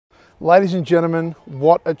Ladies and gentlemen,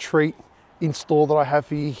 what a treat in store that I have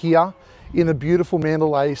for you here in the beautiful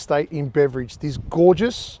Mandalay estate in Beveridge. This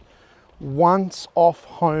gorgeous, once-off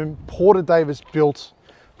home, Porter Davis built,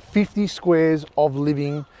 50 squares of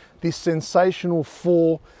living, this sensational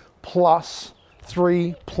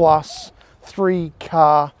 4+3+3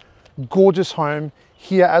 car, gorgeous home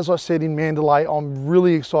here, as I said, in Mandalay. I'm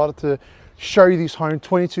really excited to show you this home,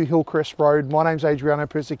 22 Hillcrest Road. My name's Adriano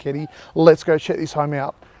Persichetti. Let's go check this home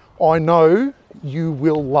out. I know you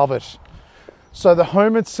will love it. So the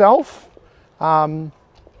home itself,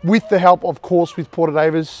 with the help, of course, with Porter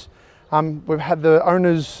Davis, we've had the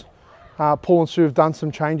owners, Paul and Sue, have done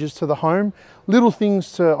some changes to the home. Little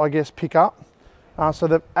things to, I guess, pick up. So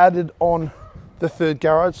they've added on the third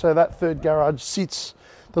garage. So that third garage sits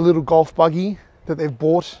the little golf buggy that they've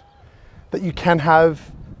bought that you can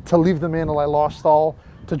have to live the Mandalay lifestyle,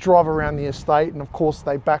 to drive around the estate. And of course,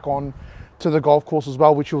 they back on to the golf course as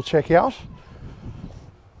well, which you'll check out.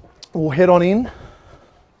 We'll head on in.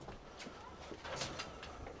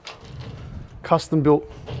 Custom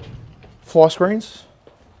built fly screens.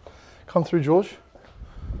 Come through, George.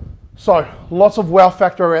 So lots of wow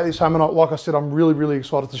factor about this home, and like I said, I'm really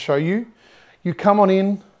excited to show you. You come on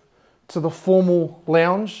in to the formal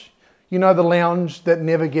lounge. You know, the lounge that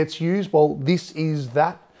never gets used? Well, this is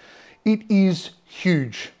that. It is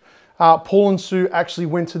huge. Paul and Sue actually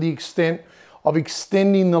went to the extent of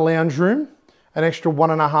extending the lounge room an extra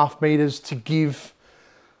 1.5 meters to give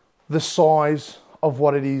the size of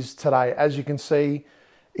what it is today. As you can see,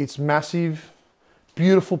 it's massive,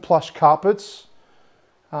 beautiful plush carpets,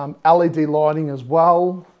 LED lighting as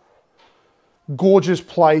well. Gorgeous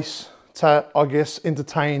place to, I guess,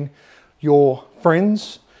 entertain your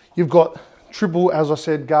friends. You've got triple, as I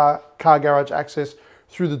said, car garage access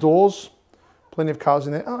through the doors. Plenty of cars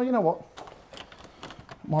in there. Oh, you know what?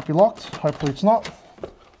 Might be locked. Hopefully it's not.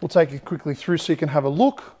 We'll take it quickly through so you can have a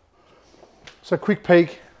look. So quick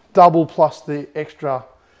peek, double plus the extra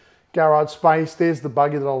garage space. There's the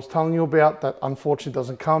buggy that I was telling you about that unfortunately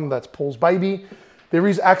doesn't come. That's Paul's baby. There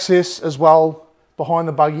is access as well behind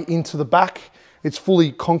the buggy into the back. It's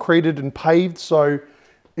fully concreted and paved, so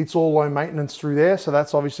it's all low maintenance through there. So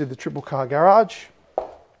that's obviously the triple car garage.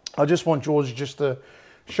 I just want George just to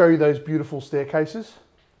show you those beautiful staircases.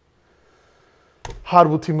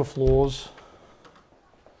 Hardwood timber floors,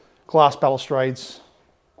 glass balustrades,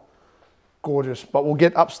 gorgeous. But we'll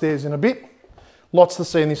get upstairs in a bit. Lots to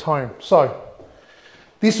see in this home. So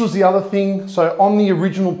this was the other thing. So on the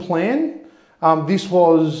original plan, this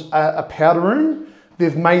was a powder room.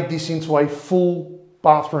 They've made this into a full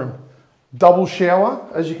bathroom. Double shower,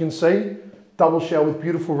 as you can see. Double shower with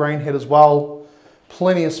beautiful rain head as well.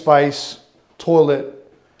 Plenty of space,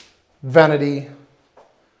 toilet, vanity.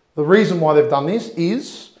 The reason why they've done this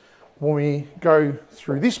is when we go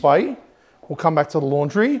through this way, we'll come back to the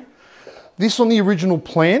laundry. This on the original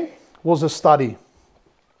plan was a study,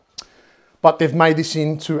 but they've made this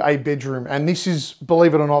into a bedroom. And this is,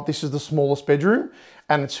 believe it or not, this is the smallest bedroom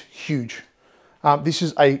and it's huge. This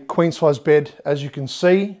is a queen size bed, as you can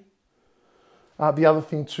see. The other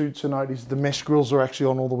thing too to note is the mesh grills are actually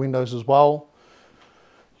on all the windows as well.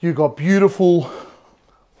 You've got beautiful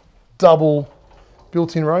double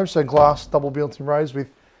built-in rows, so glass double built-in rows with,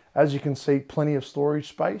 as you can see, plenty of storage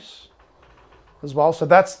space as well. So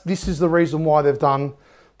this is the reason why they've done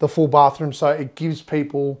the full bathroom. So it gives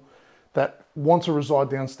people that want to reside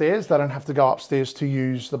downstairs, they don't have to go upstairs to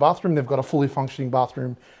use the bathroom. They've got a fully functioning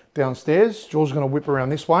bathroom downstairs. George is going to whip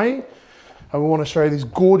around this way. And we want to show you this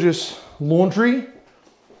gorgeous laundry.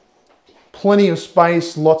 Plenty of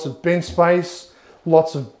space, lots of bench space,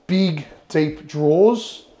 lots of big, deep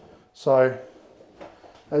drawers. So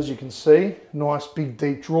as you can see, nice big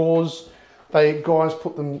deep drawers. They guys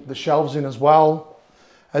put the shelves in as well,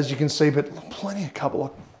 as you can see, but plenty of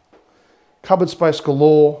cupboard space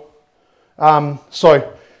galore.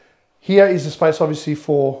 So here is the space obviously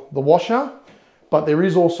for the washer, but there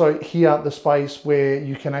is also here the space where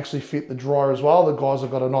you can actually fit the dryer as well. The guys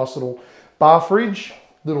have got a nice little bar fridge,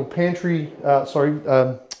 little pantry,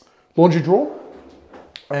 laundry drawer,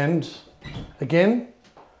 and again,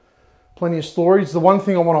 plenty of storage. The one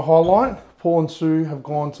thing I want to highlight, Paul and Sue have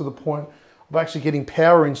gone to the point of actually getting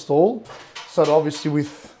power installed. So that obviously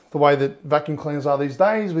with the way that vacuum cleaners are these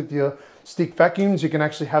days, with your stick vacuums, you can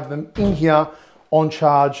actually have them in here on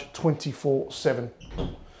charge 24/7.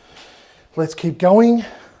 Let's keep going.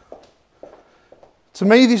 To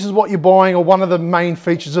me, this is what you're buying, or one of the main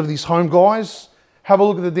features of this home, guys. Have a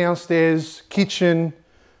look at the downstairs, kitchen,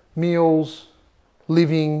 meals,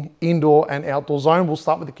 living, indoor and outdoor zone. We'll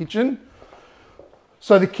start with the kitchen.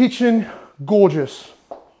 So the kitchen, gorgeous.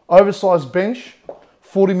 Oversized bench,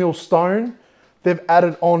 40mm stone. They've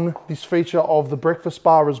added on this feature of the breakfast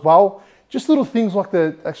bar as well. Just little things like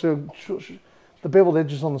the beveled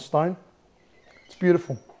edges on the stone. It's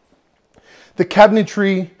beautiful. The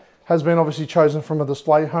cabinetry has been obviously chosen from a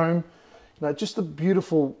display home. You know, just the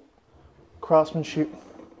beautiful craftsmanship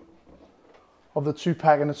of the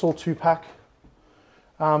 2-pack, and it's all 2-pack.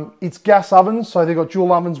 It's gas ovens, so they've got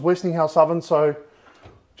dual ovens, Westinghouse ovens, so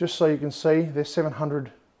just so you can see, they're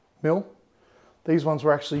 700mm. These ones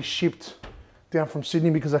were actually shipped down from Sydney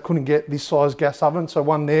because they couldn't get this size gas oven, so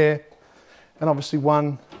one there, and obviously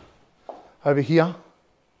one over here.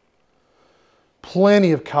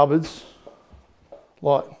 Plenty of cupboards,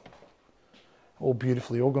 like all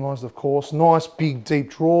beautifully organised, of course. Nice big deep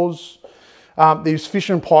drawers. There's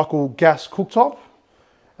Fisher & Paykel gas cooktop,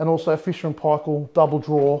 and also Fisher & Paykel double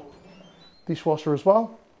drawer dishwasher as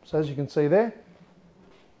well. So as you can see there.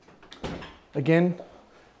 Again,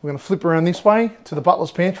 we're going to flip around this way to the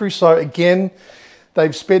butler's pantry. So again,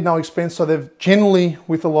 they've spared no expense. So they've generally,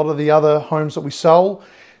 with a lot of the other homes that we sell,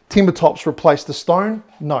 timber tops replace the stone.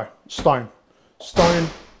 No, stone. Stone,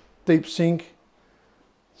 deep sink.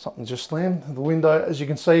 Something just slammed. The window, as you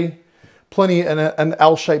can see, plenty, and an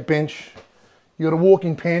L-shaped bench. You've got a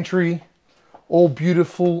walk-in pantry, all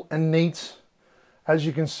beautiful and neat. As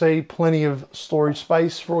you can see, plenty of storage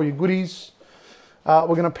space for all your goodies. We're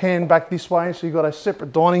going to pan back this way, so you've got a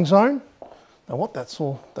separate dining zone. Now what that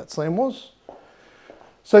slam was.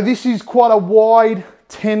 So this is quite a wide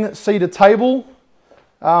 10-seater table.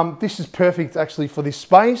 This is perfect actually for this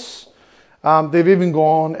space. They've even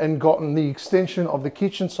gone and gotten the extension of the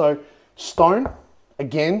kitchen. So stone,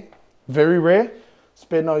 again, very rare.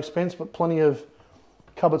 Spared no expense, but plenty of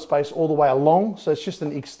cupboard space all the way along. So it's just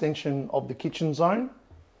an extension of the kitchen zone.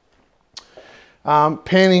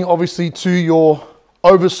 Panning obviously to your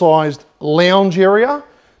oversized lounge area.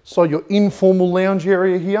 So your informal lounge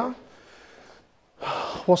area here.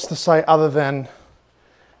 What's to say other than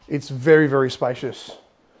it's very, very spacious.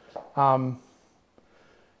 And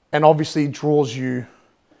obviously draws you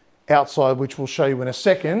outside, which we'll show you in a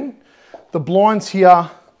second. The blinds here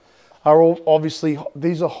are all obviously,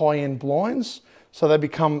 these are high-end blinds. So they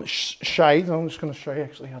become shades. I'm just going to show you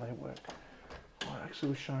actually how they work. I actually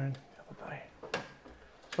was shown the other day.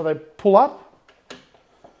 So they pull up.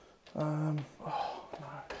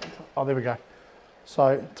 Oh, there we go.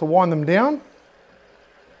 So to wind them down,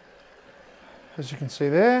 as you can see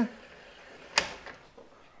there.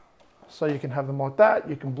 So you can have them like that.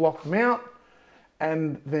 You can block them out,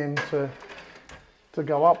 and then to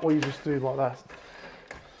go up, or you just do like that,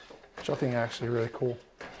 which I think are actually really cool.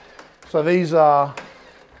 So these are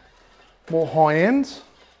more high end.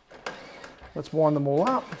 Let's wind them all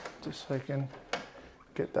up just so you can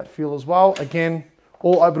get that feel as well. Again,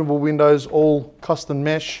 all openable windows, all custom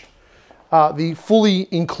mesh. The fully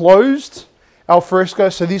enclosed alfresco.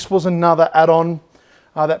 So this was another add-on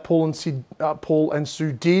that Paul and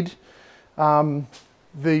Sue did.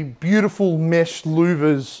 The beautiful mesh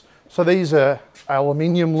louvers. So these are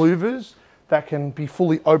aluminium louvers that can be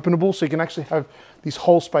fully openable. So you can actually have this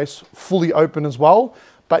whole space fully open as well,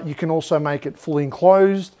 but you can also make it fully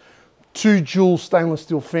enclosed. 2 dual stainless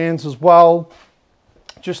steel fans as well,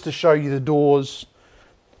 just to show you the doors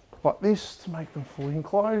like this to make them fully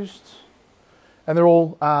enclosed. And they're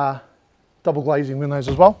all double glazing windows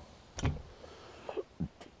as well.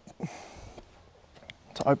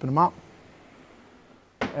 To open them up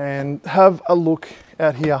and have a look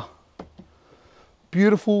out here.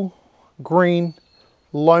 Beautiful green,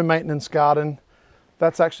 low maintenance garden.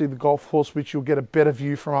 That's actually the golf course, which you'll get a better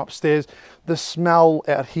view from upstairs. The smell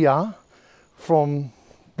out here from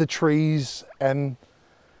the trees and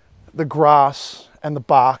the grass and the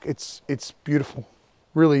bark, it's beautiful,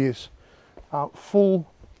 really is.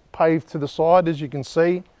 Full paved to the side, as you can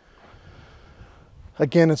see.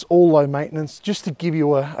 Again, it's all low maintenance, just to give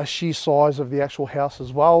you a sheer size of the actual house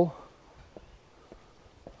as well.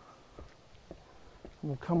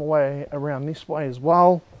 We'll come away around this way as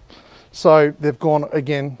well. So they've gone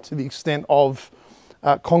again to the extent of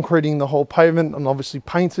concreting the whole pavement and obviously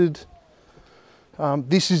painted.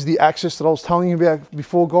 This is the access that I was telling you about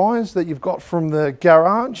before, guys, that you've got from the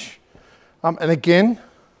garage. And again,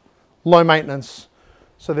 low maintenance.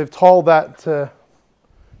 So they've tiled that to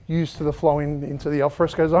use to the flow into the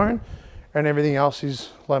alfresco zone, and everything else is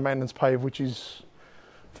low maintenance pave, which is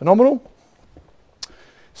phenomenal.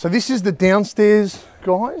 So this is the downstairs,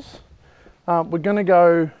 guys. We're going to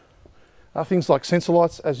go things like sensor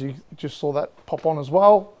lights, as you just saw that pop on as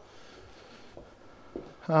well.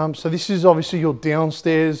 So this is obviously your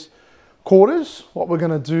downstairs quarters. What we're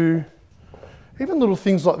going to do, even little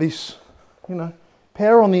things like this, you know,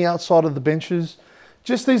 power on the outside of the benches,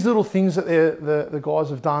 just these little things that the guys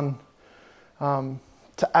have done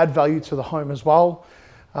to add value to the home as well.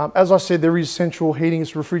 As I said, there is central heating.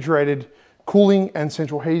 It's refrigerated cooling and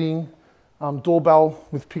central heating. Doorbell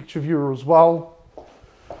with picture viewer as well.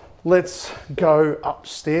 Let's go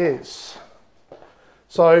upstairs.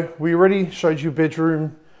 So we already showed you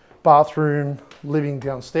bedroom, bathroom, living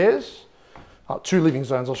downstairs. 2 living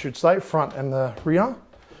zones, I should say, front and the rear.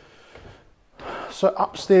 So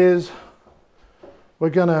upstairs, we're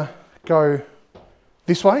gonna go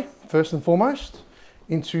this way, first and foremost,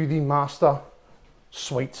 into the master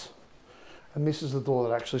suite. And this is the door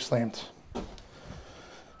that actually slammed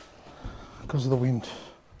because of the wind.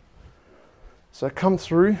 So come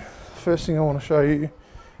through, first thing I want to show you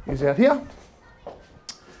is out here.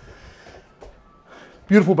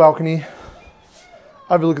 Beautiful balcony,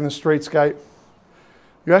 overlooking the streetscape.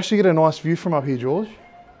 You actually get a nice view from up here, George,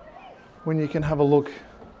 when you can have a look.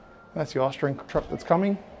 That's the ice cream truck that's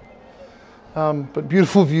coming. But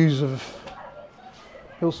beautiful views of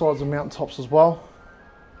hillsides and mountaintops as well.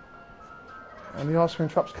 And the ice cream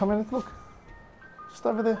truck's coming, look, just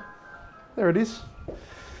over there. There it is.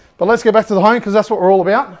 But let's get back to the home because that's what we're all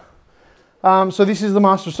about. So this is the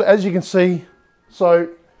master, so as you can see, so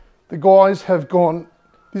the guys have gone,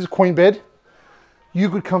 this is a queen bed. You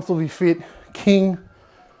could comfortably fit king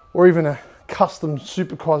or even a custom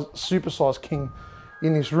supersized king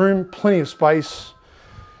in this room. Plenty of space.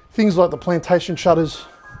 Things like the plantation shutters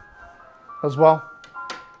as well,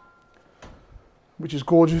 which is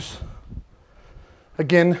gorgeous.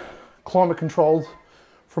 Again, climate controlled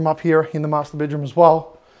from up here in the master bedroom as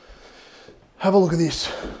well. Have a look at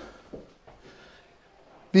this.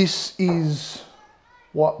 This is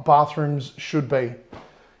what bathrooms should be.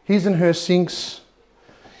 His and her sinks.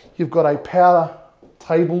 You've got a powder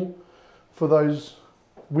table for those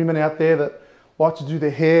women out there that like to do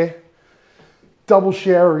their hair. Double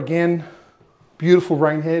shower again. Beautiful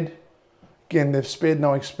rain head. Again, they've spared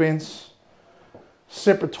no expense.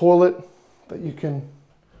 Separate toilet that you can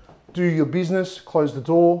do your business, close the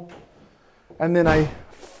door. And then a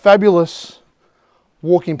fabulous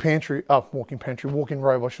walk-in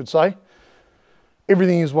robe, I should say.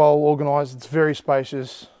 Everything is well organized. It's very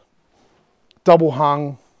spacious. Double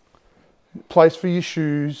hung. Place for your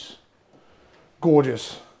shoes.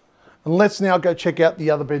 Gorgeous. And let's now go check out the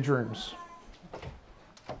other bedrooms,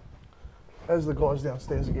 as the guys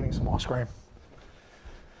downstairs are getting some ice cream.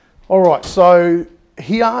 All right, so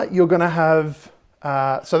here you're gonna have,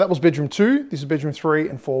 so that was bedroom 2, this is bedroom 3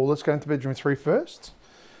 and 4. Let's go into bedroom 3 first.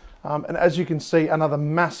 And as you can see, another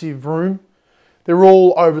massive room. They're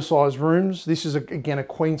all oversized rooms. This is, again, a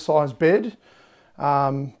queen size bed,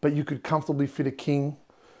 but you could comfortably fit a king,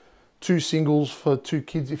 2 singles for 2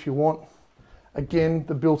 kids if you want. Again,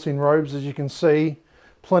 the built-in robes, as you can see,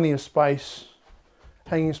 plenty of space,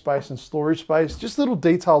 hanging space and storage space. Just little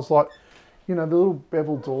details like, you know, the little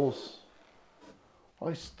bevel doors.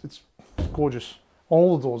 It's gorgeous. On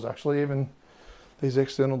all the doors, actually, even these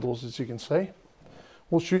external doors, as you can see.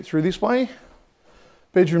 We'll shoot through this way.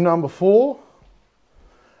 Bedroom number 4.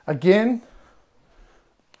 Again,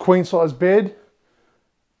 queen size bed,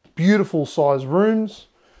 beautiful size rooms,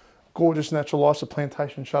 gorgeous natural lights, the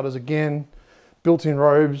plantation shutters again, built-in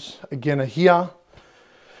robes again are here.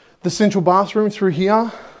 The central bathroom through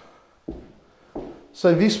here.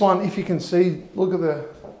 So this one, if you can see, look at the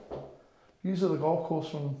views of the golf course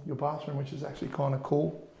from your bathroom, which is actually kind of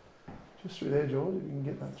cool. Just through there, George, if you can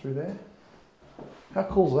get that through there. How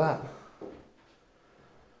cool is that?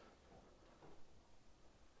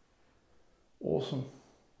 Awesome.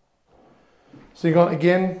 So you've got,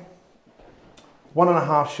 again,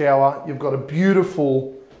 1.5 shower. You've got a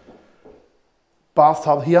beautiful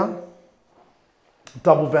bathtub here.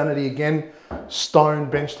 Double vanity again. Stone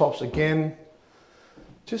bench tops again.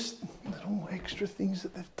 Just little extra things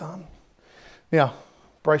that they've done. Now,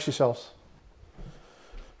 brace yourselves.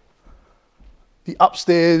 The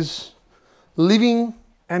upstairs living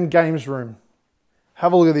and games room.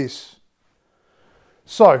 Have a look at this.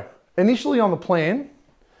 So, initially on the plan,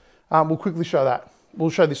 we'll quickly show that. We'll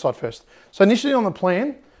show this side first. So initially on the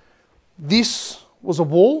plan, this was a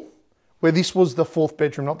wall where this was the 4th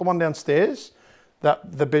bedroom, not the one downstairs.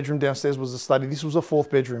 The bedroom downstairs was the study. This was a 4th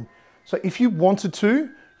bedroom. So if you wanted to,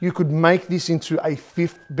 you could make this into a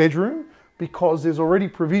 5th bedroom because there's already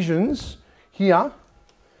provisions here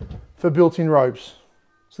for built-in robes.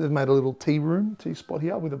 So they've made a little tea room, tea spot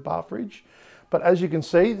here with a bar fridge. But as you can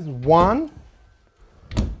see, there's 1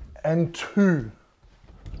 and 2.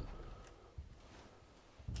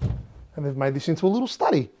 And they've made this into a little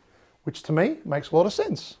study, which to me makes a lot of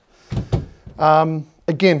sense.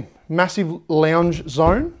 Again, massive lounge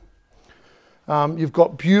zone. You've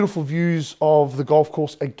got beautiful views of the golf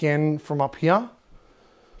course again from up here.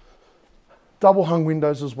 Double hung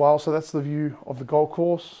windows as well, so that's the view of the golf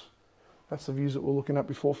course. That's the views that we're looking at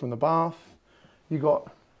before from the bath. You've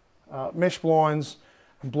got mesh blinds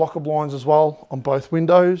and blocker blinds as well on both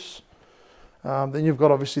windows. Then you've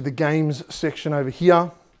got obviously the games section over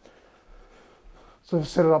here. So I've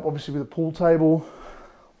set it up obviously with a pool table.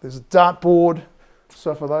 There's a dartboard.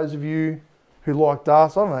 So for those of you who like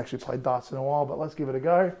darts, I haven't actually played darts in a while, but let's give it a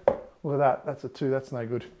go. Look at that, that's a 2, that's no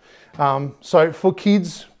good. So for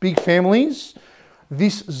kids, big families,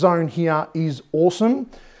 this zone here is awesome.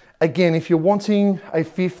 Again, if you're wanting a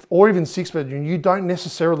 5th or even 6th bedroom, you don't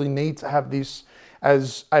necessarily need to have this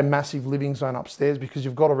as a massive living zone upstairs because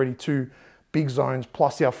you've got already 2 big zones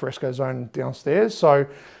plus the alfresco zone downstairs. So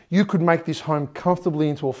you could make this home comfortably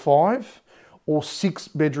into a 5 or 6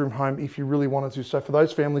 bedroom home if you really wanted to. So for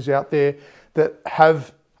those families out there that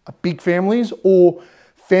have big families or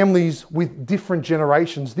families with different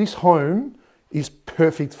generations, this home is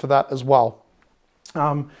perfect for that as well.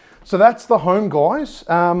 So that's the home, guys.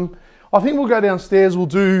 I think we'll go downstairs. We'll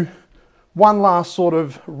do one last sort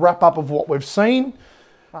of wrap up of what we've seen.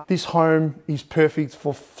 This home is perfect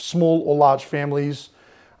for small or large families,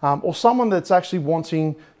 or someone that's actually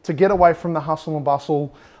wanting to get away from the hustle and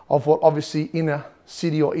bustle of what obviously inner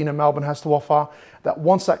city or inner Melbourne has to offer, that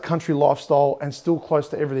wants that country lifestyle and still close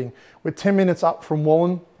to everything. We're 10 minutes up from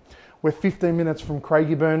Wallen. We're 15 minutes from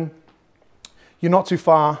Craigieburn. You're not too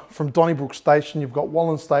far from Donnybrook Station. You've got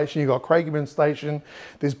Wallen Station, you've got Craigieburn Station.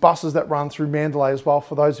 There's buses that run through Mandalay as well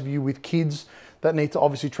for those of you with kids that need to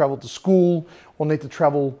obviously travel to school or need to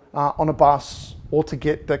travel on a bus or to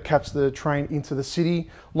catch the train into the city.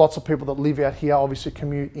 Lots of people that live out here obviously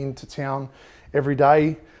commute into town every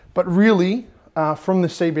day. But really, from the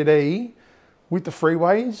CBD, with the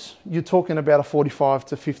freeways, you're talking about a 45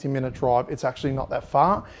 to 50 minute drive. It's actually not that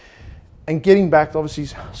far. And getting back to obviously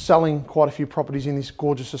selling quite a few properties in this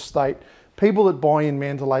gorgeous estate, people that buy in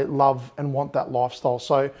Mandalay love and want that lifestyle.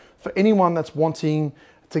 So for anyone that's wanting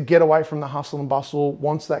to get away from the hustle and bustle,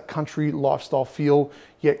 wants that country lifestyle feel,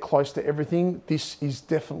 yet close to everything, this is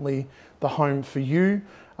definitely the home for you.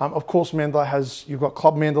 Of course, Mandalay you've got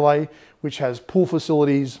Club Mandalay, which has pool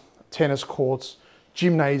facilities, tennis courts,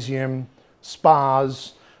 gymnasium,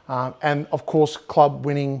 spas, and of course, club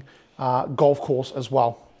winning golf course as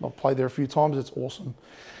well. I've played there a few times, it's awesome.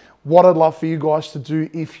 What I'd love for you guys to do,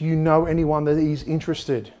 if you know anyone that is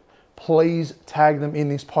interested, please tag them in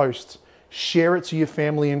this post. Share it to your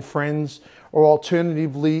family and friends, or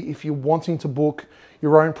alternatively, if you're wanting to book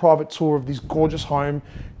your own private tour of this gorgeous home,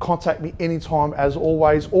 contact me anytime as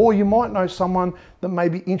always, or you might know someone that may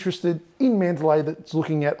be interested in Mandalay that's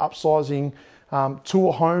looking at upsizing to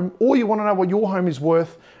a home, or you want to know what your home is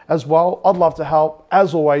worth as well. I'd love to help.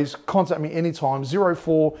 As always, contact me anytime,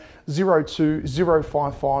 0402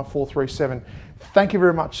 055 437. Thank you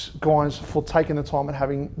very much, guys, for taking the time and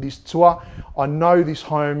having this tour. I know this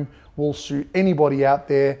home will suit anybody out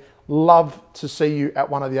there. Love to see you at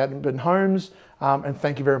one of the Adriano homes, and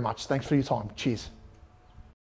thank you very much. Thanks for your time. Cheers.